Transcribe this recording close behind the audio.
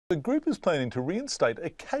The group is planning to reinstate a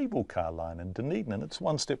cable car line in Dunedin, and it's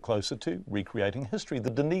one step closer to recreating history. The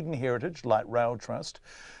Dunedin Heritage Light Rail Trust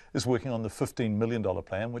is working on the $15 million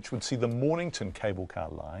plan, which would see the Mornington cable car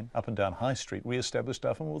line up and down High Street re-established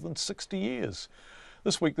after more than 60 years.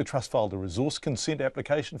 This week, the Trust filed a resource consent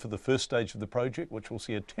application for the first stage of the project, which will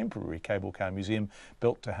see a temporary cable car museum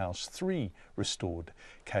built to house 3 restored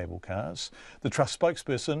cable cars. The Trust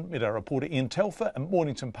spokesperson met our reporter Ian Telfer at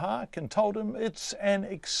Mornington Park and told him it's an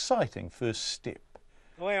exciting first step.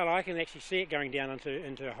 Well, I can actually see it going down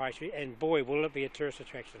into High Street, and boy, will it be a tourist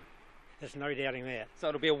attraction. There's no doubting that. So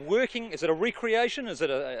it'll be a working, is it a recreation, is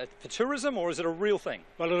it for tourism, or is it a real thing?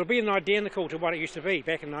 Well, it'll be an identical to what it used to be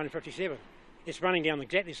back in 1957. It's running down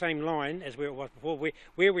exactly the same line as where it was before.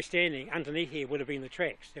 Where we're standing underneath here would have been the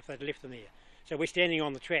tracks if they'd left them there. So we're standing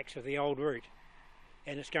on the tracks of the old route,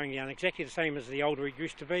 and it's going down exactly the same as the old route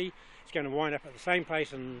used to be. It's going to wind up at the same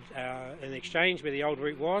place in the exchange where the old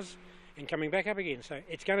route was, and coming back up again. So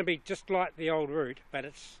it's going to be just like the old route, but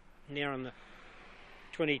it's now in the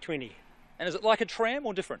 2020. And is it like a tram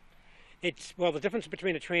or different? Well, the difference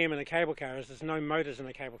between a tram and a cable car is there's no motors in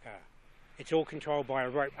a cable car. It's all controlled by a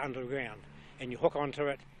rope underground, and you hook onto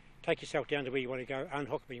it, take yourself down to where you want to go,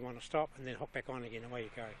 unhook where you want to stop, and then hook back on again, and away you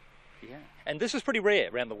go. Yeah. And this is pretty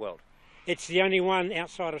rare around the world. It's the only one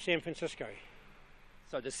outside of San Francisco.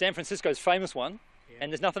 So there's San Francisco's famous one, yeah,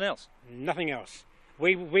 and there's nothing else? Nothing else.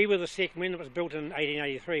 We were the second, when it was built in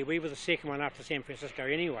 1883, we were the second one after San Francisco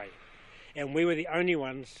anyway. And we were the only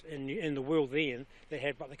ones in the world then that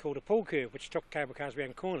had what they called a pull curve, which took cable cars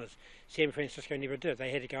around corners. San Francisco never did.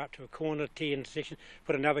 They had to go up to a corner, T intersection,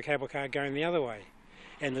 put another cable car going the other way.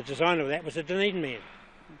 And the designer of that was a Dunedin man.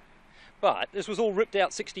 But this was all ripped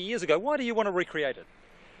out 60 years ago. Why do you want to recreate it?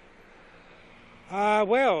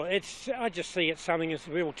 Well, I just see it something as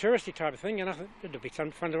a real touristy type of thing, and I think it'd be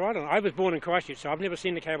some fun to ride on. I was born in Christchurch, so I've never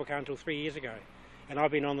seen the cable car until 3 years ago. And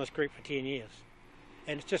I've been on this group for 10 years.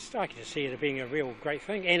 And it's just, I can just see it being a real great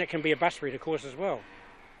thing, and it can be a bus route, of course, as well.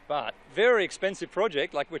 But very expensive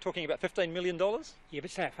project, like we're talking about $15 million? Yeah, but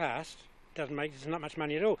it's that fast. There's not much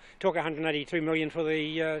money at all. Talk $182 million for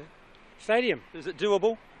the stadium. Is it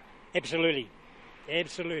doable? Absolutely,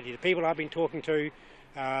 absolutely. The people I've been talking to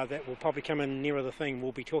that will probably come in nearer the thing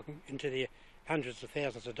will be talking into their hundreds of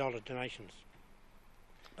thousands of dollar donations.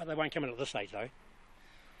 But they won't come in at this stage, though.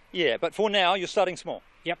 Yeah, but for now, you're starting small.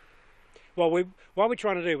 Yep. Well, what we're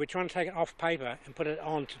trying to do, we're trying to take it off paper and put it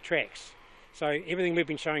onto tracks. So everything we've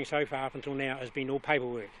been showing so far up until now has been all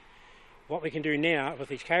paperwork. What we can do now with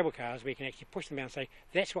these cable cars, we can actually push them out and say,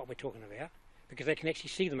 that's what we're talking about, because they can actually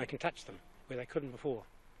see them, they can touch them, where they couldn't before.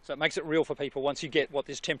 So it makes it real for people once you get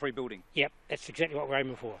this temporary building? Yep, that's exactly what we're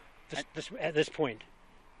aiming for, at this point.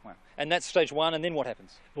 Wow. And that's stage 1, and then what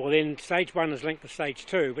happens? Well, then stage 1 is linked with stage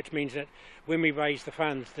 2, which means that when we raise the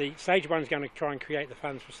funds, the stage 1 is going to try and create the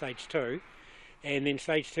funds for stage 2, and then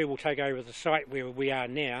stage 2 will take over the site where we are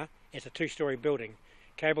now. It's a 2-storey building,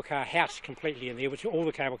 cable car house completely in there, which all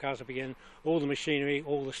the cable cars will be in, all the machinery,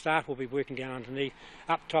 all the staff will be working down underneath.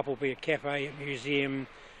 Up top will be a cafe, a museum,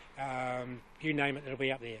 you name it, it'll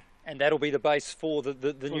be up there. And that'll be the base for the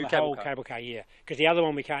new cable car? Cable car, yeah. Because the other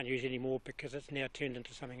one we can't use anymore because it's now turned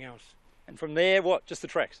into something else. And from there, what? Just the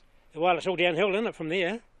tracks? Well, it's all downhill, isn't it, from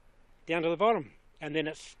there, down to the bottom. And then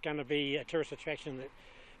it's going to be a tourist attraction that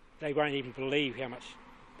they won't even believe how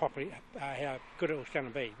good it's going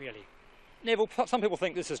to be, really. Neville, some people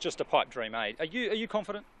think this is just a pipe dream, eh? Are you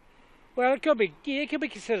confident? Well, it could be. Yeah, it could be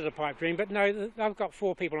considered a pipe dream, but no, I've got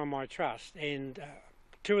 4 people on my trust, and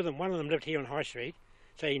one of them lived here on High Street,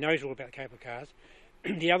 so he knows all about cable cars.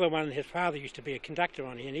 The other one, his father used to be a conductor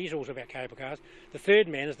on here, and he's also about cable cars. The third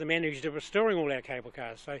man is the man who's restoring all our cable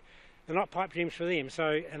cars, so they're not pipe dreams for them.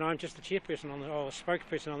 So, and I'm just the chairperson or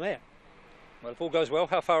spokesperson on that. Well, if all goes well,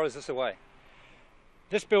 how far is this away?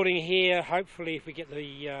 This building here, hopefully, if we get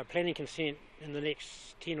the planning consent in the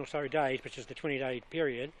next 10 or so days, which is the 20-day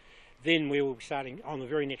period, then we will be starting on the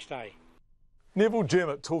very next day. Neville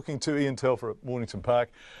Jemmett talking to Ian Telfer at Mornington Park.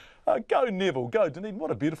 Go Neville, go Dunedin.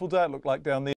 What a beautiful day it looked like down there.